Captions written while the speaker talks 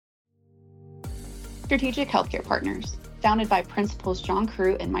Strategic Healthcare Partners, founded by Principals John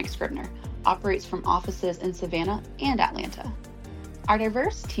Crew and Mike Scribner, operates from offices in Savannah and Atlanta. Our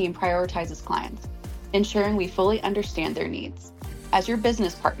diverse team prioritizes clients, ensuring we fully understand their needs. As your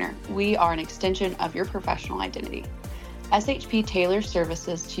business partner, we are an extension of your professional identity. SHP tailors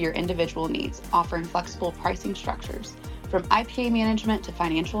services to your individual needs, offering flexible pricing structures. From IPA management to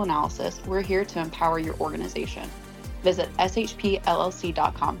financial analysis, we're here to empower your organization. Visit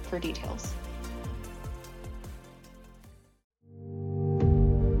shpllc.com for details.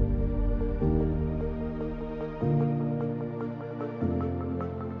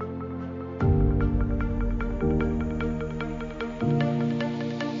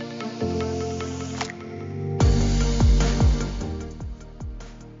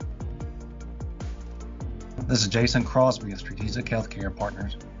 This is Jason Crosby of Strategic Healthcare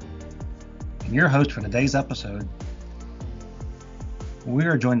Partners, and your host for today's episode. We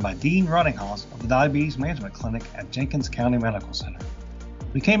are joined by Dean Rottinghaus of the Diabetes Management Clinic at Jenkins County Medical Center.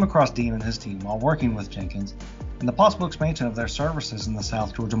 We came across Dean and his team while working with Jenkins and the possible expansion of their services in the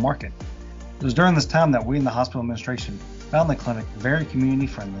South Georgia market. It was during this time that we in the hospital administration found the clinic very community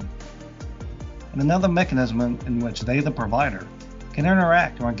friendly and another mechanism in which they, the provider, can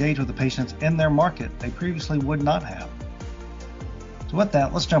interact or engage with the patients in their market they previously would not have. So with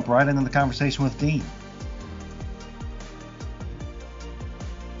that, let's jump right into the conversation with Dean.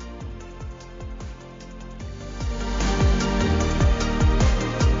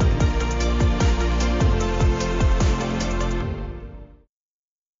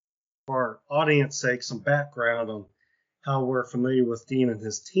 For our audience sake, some background on how we're familiar with Dean and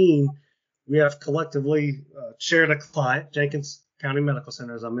his team. We have collectively shared a client, Jenkins County Medical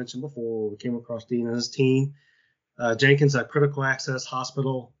Center, as I mentioned before. We came across Dean and his team. Jenkins, a critical access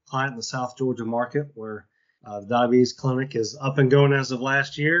hospital client in the South Georgia market, where the diabetes clinic is up and going as of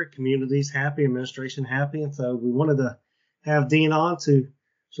last year. Community's happy, administration happy, and so we wanted to have Dean on to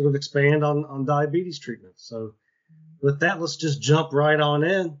sort of expand on diabetes treatment. So with that, let's just jump right on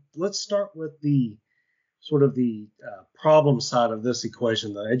in. Let's start with the problem side of this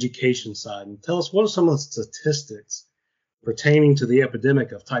equation, the education side, and tell us what are some of the statistics pertaining to the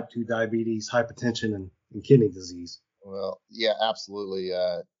epidemic of type 2 diabetes, hypertension, and kidney disease. Well, yeah, absolutely.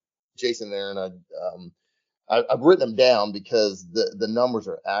 Jason, Aaron, I've written them down because the numbers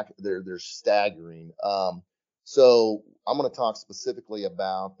are they're staggering. So I'm going to talk specifically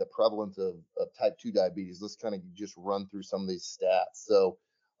about the prevalence of type 2 diabetes. Let's kind of just run through some of these stats. So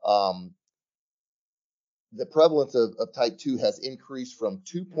the prevalence of type 2 has increased from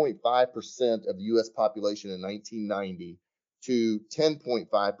 2.5% of the U.S. population in 1990 to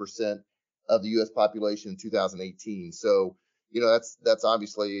 10.5% of the U.S. population in 2018. So, that's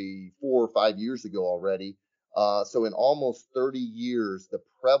obviously 4 or 5 years ago already. So in almost 30 years, the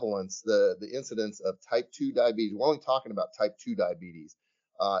prevalence, the incidence of type 2 diabetes, we're only talking about type 2 diabetes,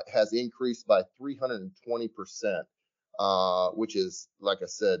 has increased by 320%, which is, like I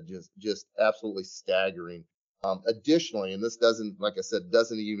said, just absolutely staggering. Additionally, and this doesn't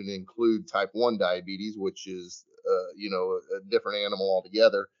even include type 1 diabetes, which is, a different animal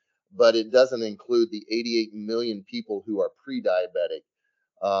altogether, but it doesn't include the 88 million people who are pre-diabetic.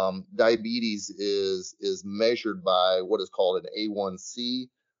 Diabetes is measured by what is called an A1C.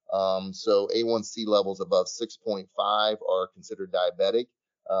 So A1C levels above 6.5 are considered diabetic.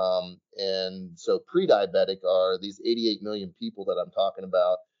 And so pre-diabetic are these 88 million people that I'm talking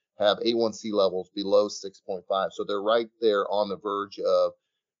about have A1C levels below 6.5. So they're right there on the verge of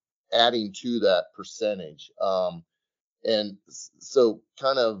adding to that percentage. And so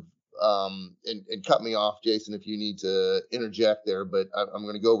kind of, and cut me off, Jason, if you need to interject there, but I'm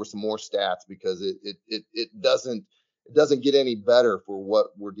going to go over some more stats because it doesn't get any better for what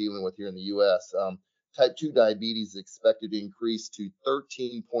we're dealing with here in the U.S. Type 2 diabetes is expected to increase to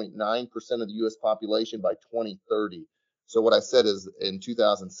 13.9% of the U.S. population by 2030. So what I said is in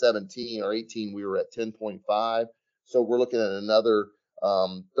 2017 or 18, we were at 10.5. So we're looking at another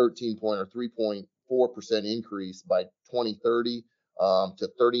 3.4% increase by 2030 to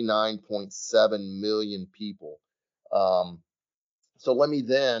 39.7 million people. So let me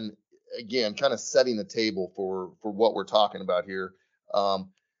then, again, kind of setting the table for what we're talking about here.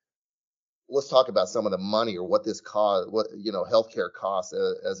 Let's talk about some of the money or what this cost, healthcare costs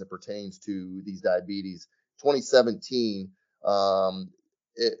as it pertains to these diabetes. 2017,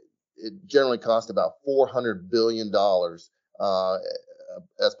 it generally cost about $400 billion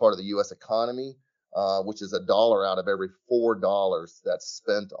as part of the U.S. economy, which is $1 out of every $4 that's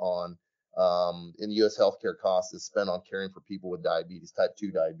spent on in the U.S. healthcare costs is spent on caring for people with diabetes, type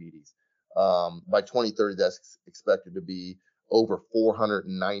 2 diabetes. By 2030, that's expected to be over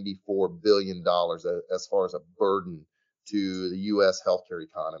 $494 billion as far as a burden to the U.S. healthcare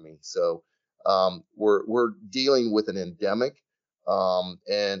economy. So we're dealing with an endemic,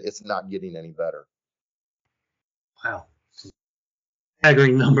 and it's not getting any better. Wow.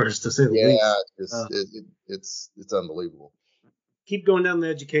 Staggering numbers, to say the least. It's unbelievable. Keep going down the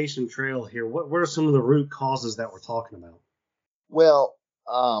education trail here. What are some of the root causes that we're talking about? Well,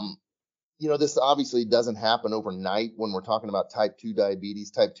 this obviously doesn't happen overnight when we're talking about type 2 diabetes.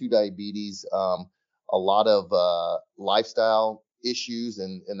 Type 2 diabetes, a lot of lifestyle issues,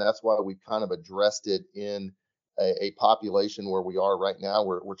 and that's why we've kind of addressed it in a population where we are right now.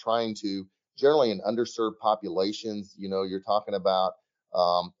 We're trying to, generally in underserved populations, you're talking about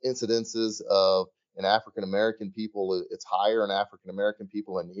incidences of in African American people, it's higher in African American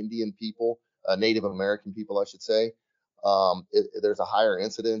people and Indian people, Native American people, I should say. There's a higher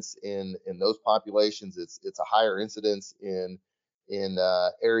incidence in those populations. It's a higher incidence in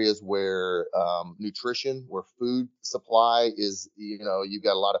areas where nutrition, where food supply is, you've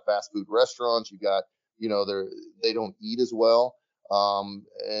got a lot of fast food restaurants. You've got, they don't eat as well.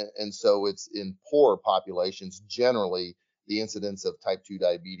 And so it's in poorer populations, generally, the incidence of type 2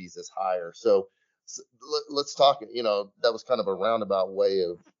 diabetes is higher. So let's talk, that was kind of a roundabout way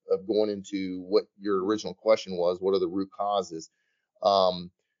of going into what your original question was. What are the root causes? The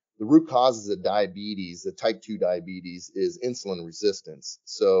root causes of diabetes, the type 2 diabetes, is insulin resistance.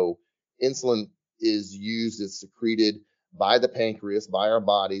 So insulin is used, it's secreted by the pancreas, by our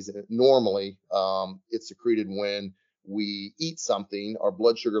bodies. And normally, it's secreted when we eat something, our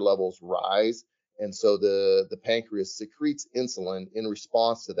blood sugar levels rise. And so the pancreas secretes insulin in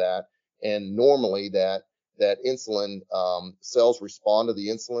response to that. And normally that insulin, cells respond to the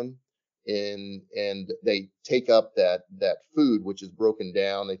insulin and they take up that food, which is broken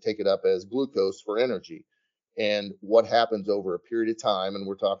down, they take it up as glucose for energy. And what happens over a period of time, and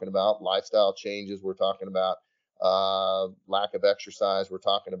we're talking about lifestyle changes, we're talking about lack of exercise, we're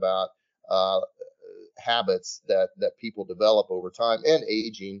talking about habits that people develop over time and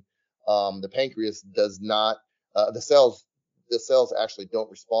aging. The pancreas does not, the cells actually don't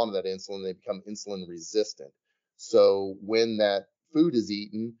respond to that insulin. They become insulin resistant. So when that food is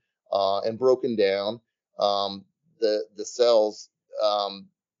eaten and broken down, the cells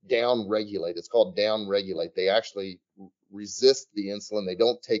down regulate. It's called down regulate. They actually resist the insulin. They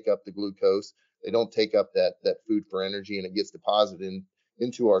don't take up the glucose. They don't take up that food for energy, and it gets deposited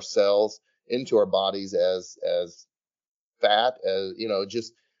into our cells, into our bodies as fat, as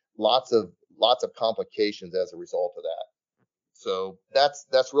just lots of complications as a result of that. So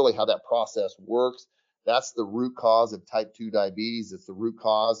that's really how that process works. That's the root cause of type 2 diabetes. It's the root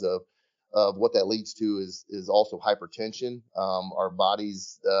cause of what that leads to is also hypertension. Our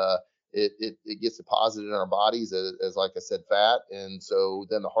bodies, it gets deposited in our bodies as like I said, fat. And so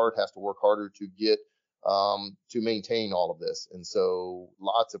then the heart has to work harder to get to maintain all of this. And so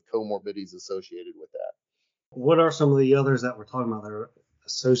lots of comorbidities associated with that. What are some of the others that we're talking about that are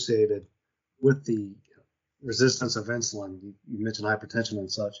associated with the resistance of insulin? You mentioned hypertension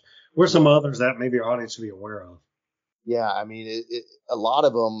and such. What are some others that maybe our audience should be aware of? Yeah, I mean, a lot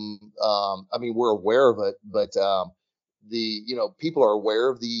of them, we're aware of it, but people are aware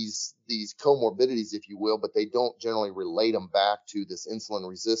of these comorbidities, if you will, but they don't generally relate them back to this insulin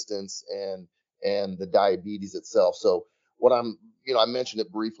resistance and the diabetes itself. So what I mentioned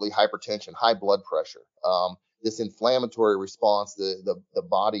it briefly, hypertension, high blood pressure, this inflammatory response, the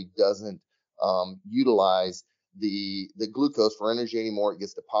body doesn't utilize the glucose for energy anymore. It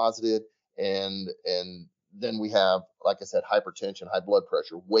gets deposited, and then we have, like I said, hypertension, high blood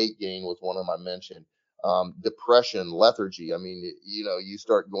pressure, weight gain was one of them I mentioned, depression, lethargy. I mean, you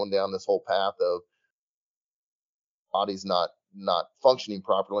start going down this whole path of body's not functioning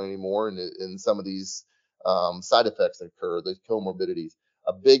properly anymore, and some of these side effects that occur, these comorbidities.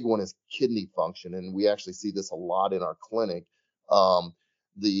 A big one is kidney function, and we actually see this a lot in our clinic.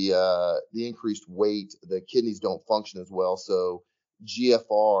 The increased weight, the kidneys don't function as well, so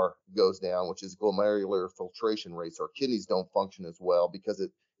GFR goes down, which is glomerular filtration rates. Our kidneys don't function as well because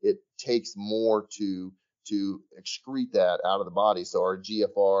it takes more to excrete that out of the body. So our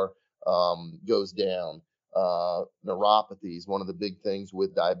GFR goes down. Neuropathies, one of the big things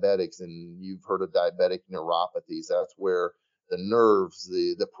with diabetics, and you've heard of diabetic neuropathies. That's where the nerves,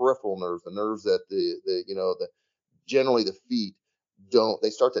 the peripheral nerves, the nerves that generally the feet they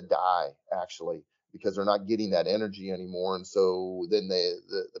start to die actually because they're not getting that energy anymore. And so then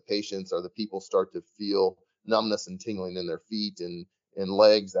the patients or the people start to feel numbness and tingling in their feet and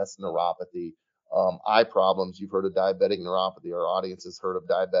legs. That's neuropathy. Eye problems. You've heard of diabetic neuropathy. Our audience has heard of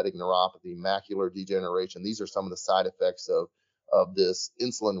diabetic neuropathy, macular degeneration. These are some of the side effects of this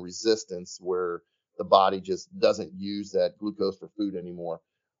insulin resistance where the body just doesn't use that glucose for food anymore.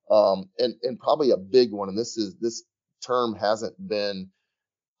 And probably a big one, and this term hasn't been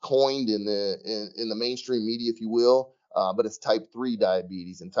coined in the mainstream media, if you will, but it's type 3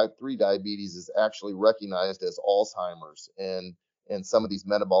 diabetes, and type 3 diabetes is actually recognized as Alzheimer's and some of these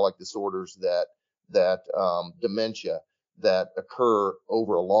metabolic disorders that dementia that occur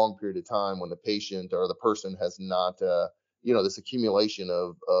over a long period of time when the patient or the person has not this accumulation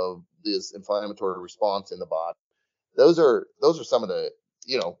of this inflammatory response in the body. Those are some of the,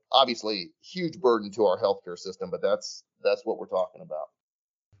 obviously huge burden to our healthcare system, but that's what we're talking about.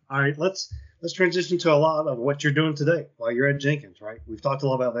 All right, let's transition to a lot of what you're doing today while you're at Jenkins, right? We've talked a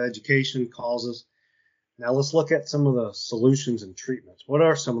lot about the education, causes. Now let's look at some of the solutions and treatments. What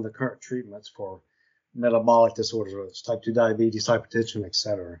are some of the current treatments for metabolic disorders, whether it's type 2 diabetes, hypertension, et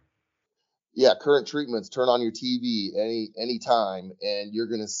cetera? Yeah, current treatments, turn on your TV any time and you're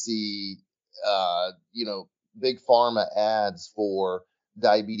going to see, big pharma ads for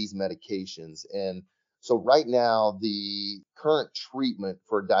diabetes medications. And so right now, the current treatment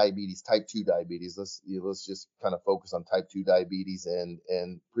for diabetes, type 2 diabetes, let's just kind of focus on type 2 diabetes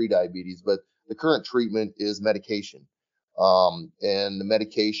and pre-diabetes, but the current treatment is medication. And the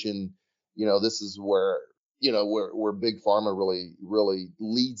medication, this is where big pharma really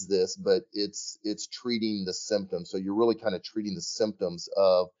leads this, but it's treating the symptoms. So you're really kind of treating the symptoms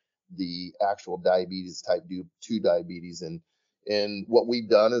of the actual diabetes, type 2 diabetes. And what we've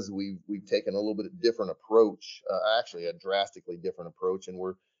done is we've taken a little bit different approach, actually a drastically different approach, and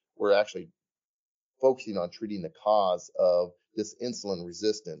we're actually focusing on treating the cause of this insulin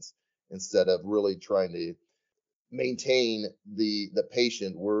resistance instead of really trying to maintain the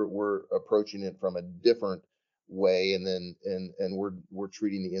patient. We're approaching it from a different way, and we're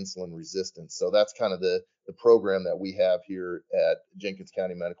treating the insulin resistance. So that's kind of the program that we have here at Jenkins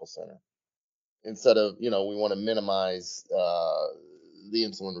County Medical Center. Instead of, we want to minimize the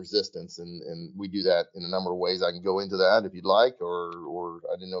insulin resistance, and we do that in a number of ways. I can go into that if you'd like, or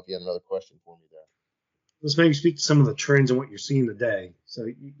I didn't know if you had another question for me there. Let's maybe speak to some of the trends and what you're seeing today. So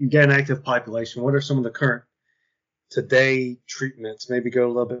you got an active population. What are some of the current today treatments? Maybe go a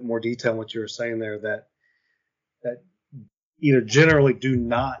little bit more detail on what you were saying there that either generally do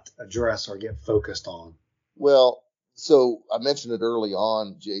not address or get focused on. Well, so I mentioned it early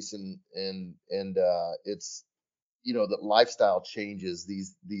on, Jason, and it's that lifestyle changes.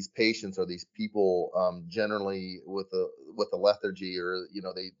 These patients or these people generally with a lethargy, or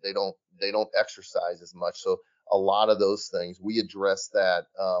they don't exercise as much. So a lot of those things we address that,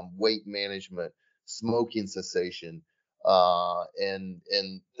 weight management, smoking cessation, and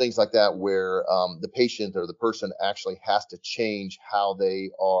things like that, where the patient or the person actually has to change how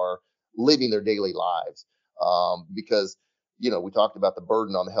they are living their daily lives, because we talked about the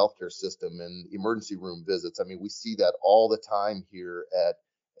burden on the healthcare system and emergency room visits. I mean, we see that all the time here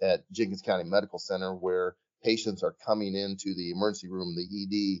at Jenkins County Medical Center, where patients are coming into the emergency room, the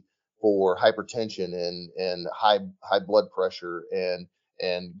ED, for hypertension and high blood pressure and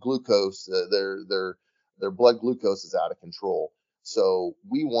glucose. Their blood glucose is out of control. So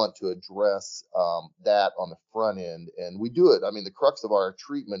we want to address that on the front end, and we do it. I mean, the crux of our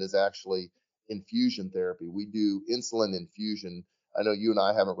treatment is actually infusion therapy. We do insulin infusion. I know you and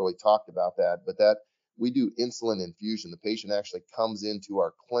I haven't really talked about that, but that we do insulin infusion. The patient actually comes into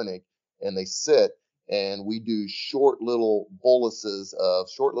our clinic and they sit, and we do short little boluses of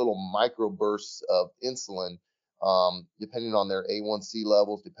short little microbursts of insulin, depending on their A1C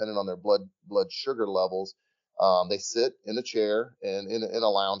levels, depending on their blood sugar levels. They sit in a chair and in a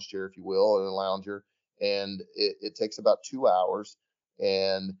lounge chair, if you will, in a lounger, and it takes about 2 hours.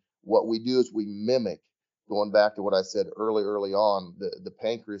 And what we do is we mimic, going back to what I said early on, the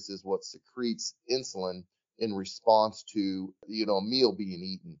pancreas is what secretes insulin in response to, a meal being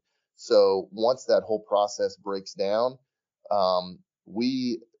eaten. So once that whole process breaks down,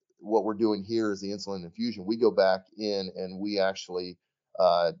 what we're doing here is the insulin infusion. We go back in and we actually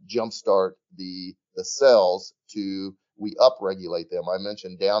jumpstart the cells we upregulate them. I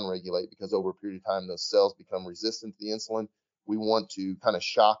mentioned downregulate because over a period of time, those cells become resistant to the insulin. We want to kind of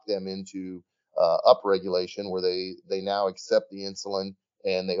shock them into upregulation, where they now accept the insulin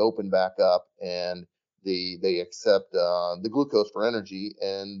and they open back up and they accept the glucose for energy,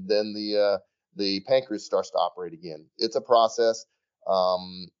 and then the pancreas starts to operate again. It's a process.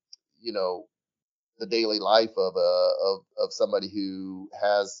 The daily life of somebody who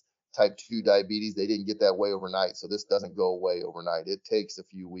has type 2 diabetes, they didn't get that way overnight. So this doesn't go away overnight. It takes a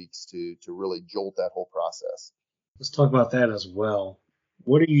few weeks to really jolt that whole process. Let's talk about that as well.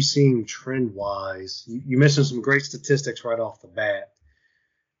 What are you seeing trend-wise? You mentioned some great statistics right off the bat.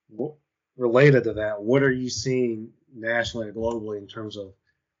 Related to that, what are you seeing nationally or globally in terms of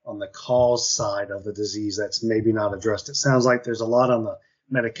on the cause side of the disease that's maybe not addressed? It sounds like there's a lot on the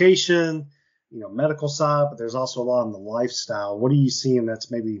medication, medical side, but there's also a lot on the lifestyle. What are you seeing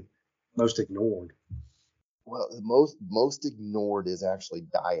that's maybe most ignored? Well, the most ignored is actually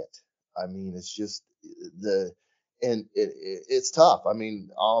diet. I mean, it's just the and it's tough. I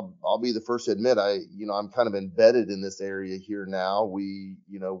mean, I'll be the first to admit I'm kind of embedded in this area here now. We're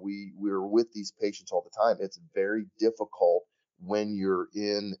with these patients all the time. It's very difficult when you're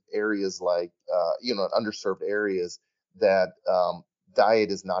in areas like underserved areas that diet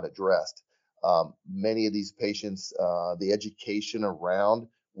is not addressed. Many of these patients, the education around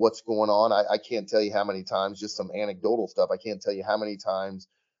what's going on. I can't tell you how many times, just some anecdotal stuff. I can't tell you how many times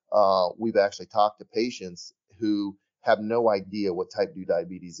we've actually talked to patients who have no idea what type 2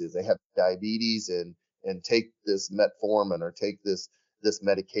 diabetes is. They have diabetes and take this metformin or take this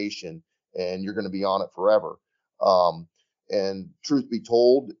medication, and you're going to be on it forever. And truth be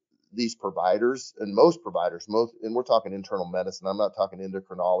told, these providers and most providers, and we're talking internal medicine. I'm not talking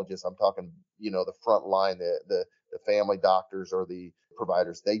endocrinologists. I'm talking, the front line, the family doctors or the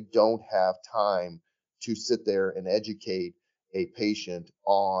providers. They don't have time to sit there and educate a patient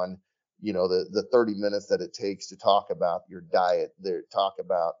on, the 30 minutes that it takes to talk about your diet. They talk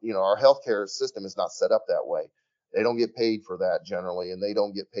about, our healthcare system is not set up that way. They don't get paid for that generally, and they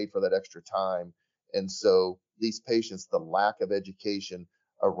don't get paid for that extra time. And so these patients, the lack of education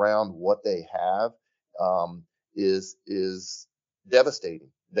around what they have is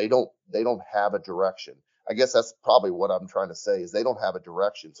devastating. They don't have a direction. I guess that's probably what I'm trying to say is they don't have a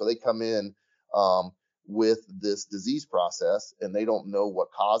direction. So they come in with this disease process and they don't know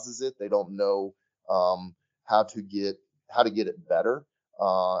what causes it. They don't know how to get it better.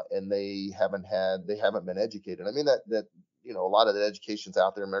 And they haven't been educated. I mean, that a lot of the education's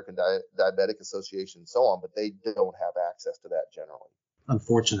out there, American Diabetic Association and so on, but they don't have access to that generally.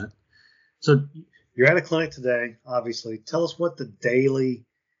 Unfortunate. So you're at a clinic today, obviously. Tell us what the daily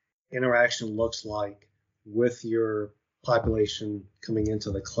interaction looks like with your population coming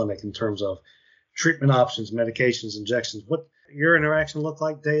into the clinic in terms of treatment options, medications, injections. What your interaction look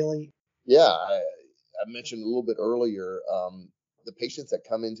like daily? Yeah, I mentioned a little bit earlier, the patients that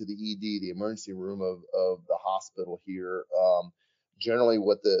come into the ED, the emergency room of the hospital here, generally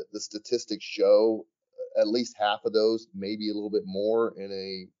what the statistics show, at least half of those, maybe a little bit more in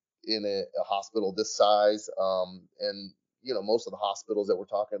a hospital this size. And most of the hospitals that we're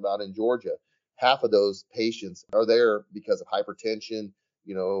talking about in Georgia, half of those patients are there because of hypertension,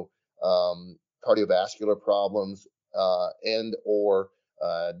 cardiovascular problems, and or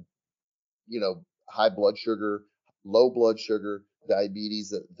high blood sugar, low blood sugar,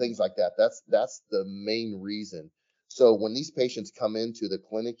 diabetes, things like that. That's the main reason. So when these patients come into the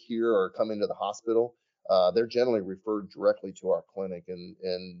clinic here or come into the hospital, they're generally referred directly to our clinic,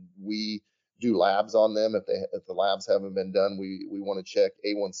 and we do labs on them. If the labs haven't been done, we want to check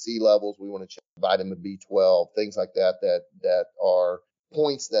A1C levels. We want to check vitamin B12, things like that are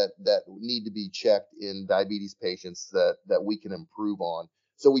points that need to be checked in diabetes patients that we can improve on.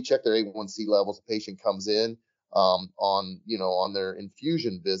 So we check their A1C levels. The patient comes in on their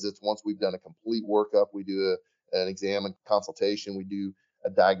infusion visits. Once we've done a complete workup, we do an exam and consultation. We do a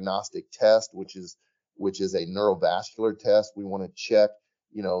diagnostic test, which is a neurovascular test. We want to check,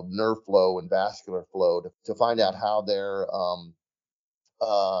 nerve flow and vascular flow to find out how their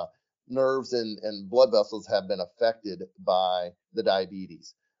nerves and blood vessels have been affected by the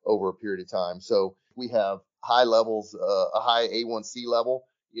diabetes over a period of time. So we have high levels, a high A1C level,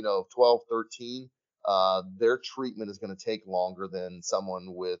 12, 13, their treatment is going to take longer than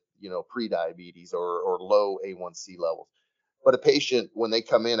someone with, pre-diabetes or low A1C levels. But a patient, when they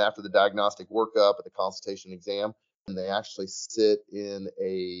come in after the diagnostic workup at the consultation exam, and they actually sit in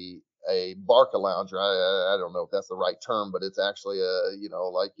a Barca lounge, or I don't know if that's the right term, but it's actually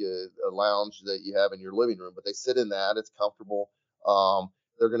like a lounge that you have in your living room. But they sit in that; it's comfortable.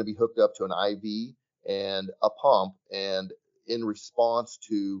 They're going to be hooked up to an IV and a pump, and in response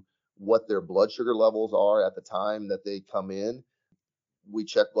to what their blood sugar levels are at the time that they come in, we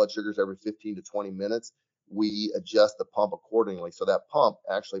check blood sugars every 15 to 20 minutes. We adjust the pump accordingly. So that pump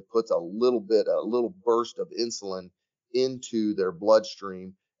actually puts a little burst of insulin into their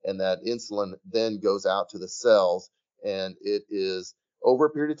bloodstream, and that insulin then goes out to the cells, and it is over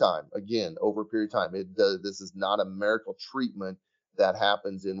a period of time. Again, over a period of time. This is not a miracle treatment that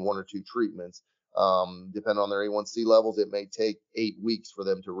happens in 1 or 2 treatments. Depending on their A1C levels, it may take 8 weeks for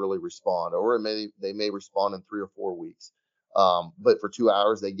them to really respond, or they may respond in 3 or 4 weeks. But for 2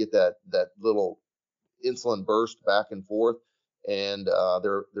 hours, they get that little insulin burst back and forth, and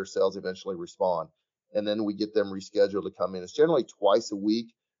their cells eventually respond. And then we get them rescheduled to come in. It's generally twice a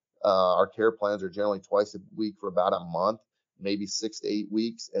week. Our care plans are generally twice a week for about a month, maybe 6 to 8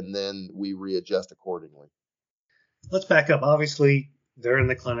 weeks, and then we readjust accordingly. Let's back up. Obviously, they're in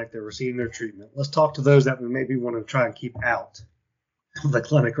the clinic, they're receiving their treatment. Let's talk to those that we maybe want to try and keep out of the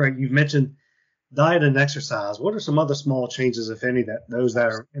clinic, right? You've mentioned diet and exercise. What are some other small changes, if any, that those that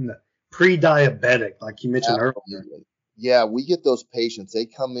are in the pre-diabetic, like you mentioned earlier? Absolutely. Yeah, we get those patients. They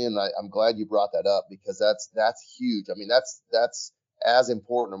come in. I'm glad you brought that up because that's huge. I mean, that's as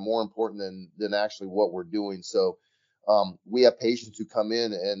important or more important than actually what we're doing. So we have patients who come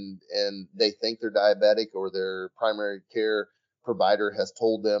in and they think they're diabetic, or their primary care provider has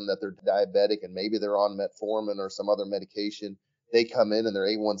told them that they're diabetic, and maybe they're on metformin or some other medication. They come in and their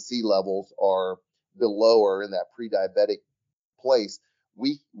A1C levels are below or in that pre-diabetic place.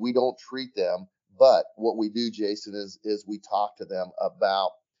 We don't treat them, but what we do, Jason, is we talk to them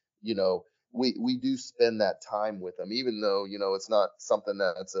about, we do spend that time with them, even though, it's not something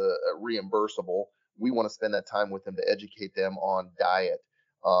that's a reimbursable. We want to spend that time with them to educate them on diet,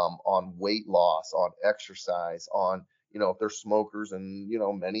 on weight loss, on exercise, on, if they're smokers, and,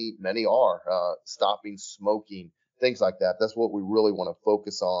 many are, stopping smoking, things like that. That's what we really want to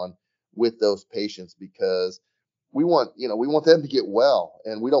focus on with those patients, because we want them to get well,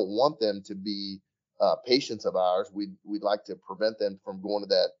 and we don't want them to be patients of ours. We'd like to prevent them from going to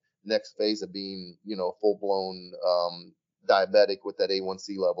that next phase of being, full blown diabetic with that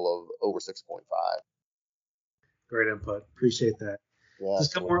A1C level of over 6.5. Great input. Appreciate that. Yeah,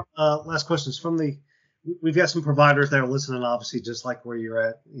 just a couple more last questions we've got some providers that are listening, obviously, just like where you're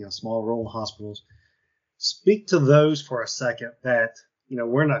at, small rural hospitals. Speak to those for a second that,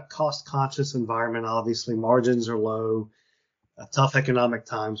 we're in a cost conscious environment. Obviously, margins are low, tough economic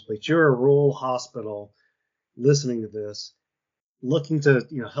times, but you're a rural hospital listening to this, looking to,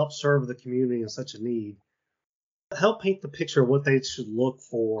 help serve the community in such a need. Help paint the picture of what they should look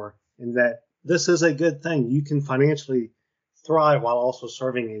for, and that this is a good thing. You can financially thrive while also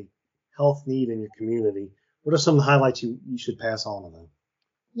serving a health need in your community. What are some of the highlights you should pass on to them?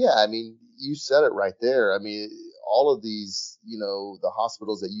 Yeah, I mean, you said it right there. I mean, all of these, the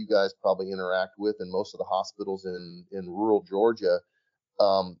hospitals that you guys probably interact with, and most of the hospitals in rural Georgia,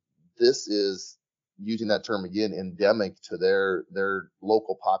 this is, using that term again, endemic to their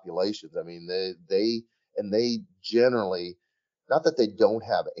local populations. I mean, they generally, not that they don't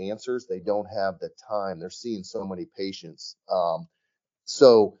have answers, they don't have the time. They're seeing so many patients.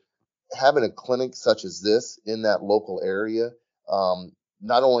 So having a clinic such as this in that local area,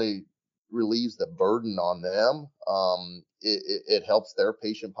 not only relieves the burden on them, it helps their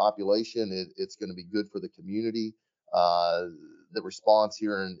patient population. It's going to be good for the community. The response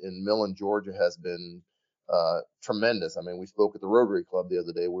here in Millen, Georgia has been tremendous. I mean, we spoke at the Rotary Club the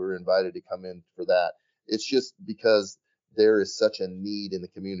other day. We were invited to come in for that. It's just because there is such a need in the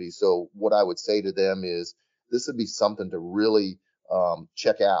community. So what I would say to them is, this would be something to really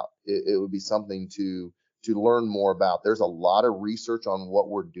check out. It would be something to learn more about. There's a lot of research on what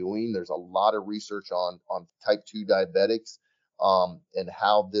we're doing. There's a lot of research on type 2 diabetics, and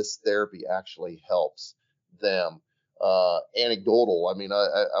how this therapy actually helps them. Anecdotal. I mean,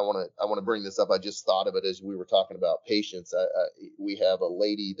 I want to bring this up. I just thought of it as we were talking about patients. We have a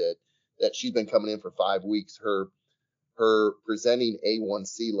lady that she's been coming in for 5 weeks. Her presenting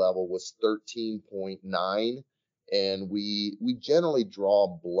A1C level was 13.9. And we generally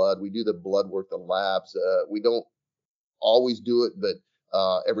draw blood. We do the blood work, the labs. We don't always do it, but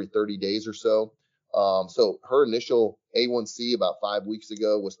every 30 days or so. So her initial A1C about 5 weeks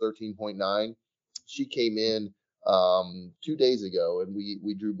ago was 13.9. She came in 2 days ago, and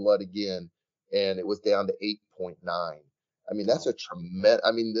we drew blood again, and it was down to 8.9. I mean, that's a tremendous.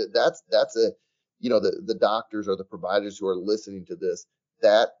 I mean, that's a, the doctors or the providers who are listening to this,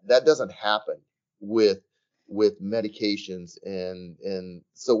 that doesn't happen with medications, and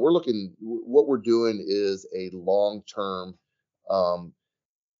so what we're doing is a long-term,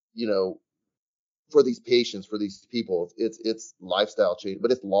 for these patients, for these people, it's lifestyle change,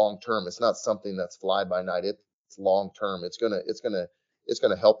 but it's long-term. It's not something that's fly by night. It's long-term. It's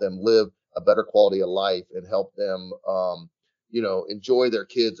gonna help them live a better quality of life, and help them, enjoy their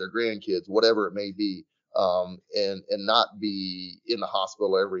kids, their grandkids, whatever it may be, and not be in the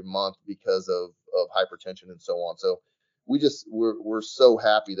hospital every month because of hypertension and so on. So we're so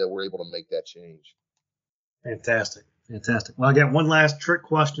happy that we're able to make that change. Fantastic. Well, I got one last trick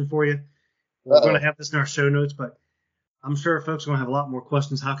question for you. We're going to have this in our show notes, but I'm sure folks are going to have a lot more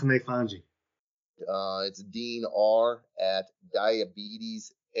questions. How can they find you? It's Dean R at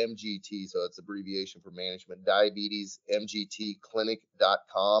Diabetes MGT, so it's abbreviation for management,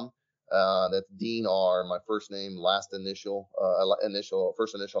 diabetesmgtclinic.com. That's Dean R, my first name, last initial,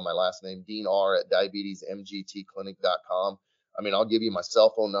 first initial, my last name, Dean R at diabetesmgtclinic.com. I mean, I'll give you my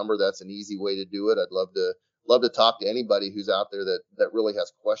cell phone number. That's an easy way to do it. I'd love to talk to anybody who's out there that really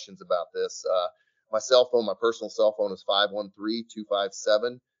has questions about this. My cell phone, my personal cell phone is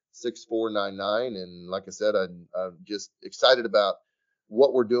 513-257-6499. And like I said, I'm just excited about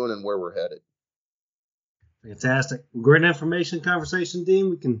what we're doing and where we're headed. Fantastic. Great information conversation, Dean.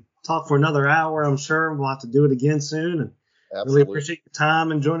 We can talk for another hour, I'm sure. We'll have to do it again soon. And Absolutely. Really appreciate your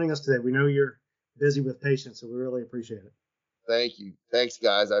time and joining us today. We know you're busy with patients, so we really appreciate it. Thank you. Thanks,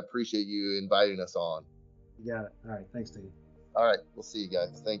 guys. I appreciate you inviting us on. You got it. All right. Thanks, Dean. All right. We'll see you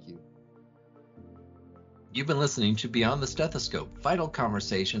guys. Thank you. You've been listening to Beyond the Stethoscope, Vital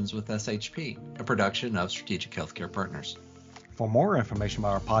Conversations with SHP, a production of Strategic Healthcare Partners. For more information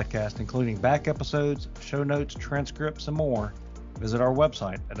about our podcast, including back episodes, show notes, transcripts, and more, visit our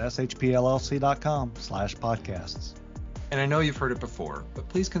website at shpllc.com/podcasts. And I know you've heard it before, but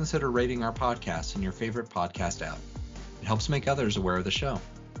please consider rating our podcast in your favorite podcast app. It helps make others aware of the show.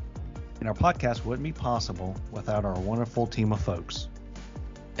 And our podcast wouldn't be possible without our wonderful team of folks.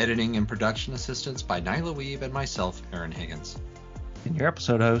 Editing and production assistance by Nyla Weave and myself, Aaron Higgins. And your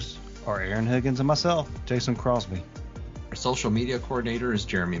episode hosts are Aaron Higgins and myself, Jason Crosby. Our social media coordinator is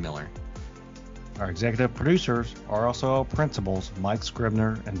Jeremy Miller. Our executive producers are also our principals, Mike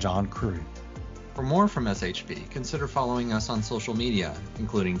Scribner and John Crew. For more from SHP, consider following us on social media,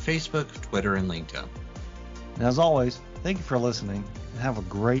 including Facebook, Twitter, and LinkedIn. And as always, thank you for listening and have a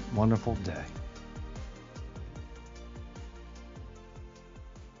great, wonderful day.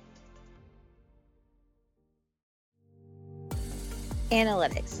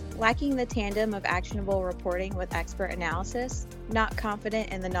 Analytics. Lacking the tandem of actionable reporting with expert analysis? Not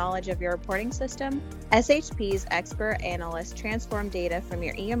confident in the knowledge of your reporting system? SHP's expert analysts transform data from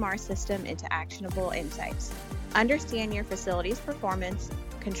your EMR system into actionable insights. Understand your facility's performance,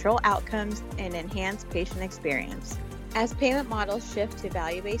 control outcomes, and enhance patient experience. As payment models shift to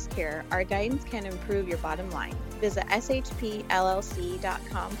value-based care, our guidance can improve your bottom line. Visit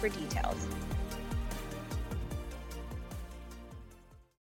shpllc.com for details.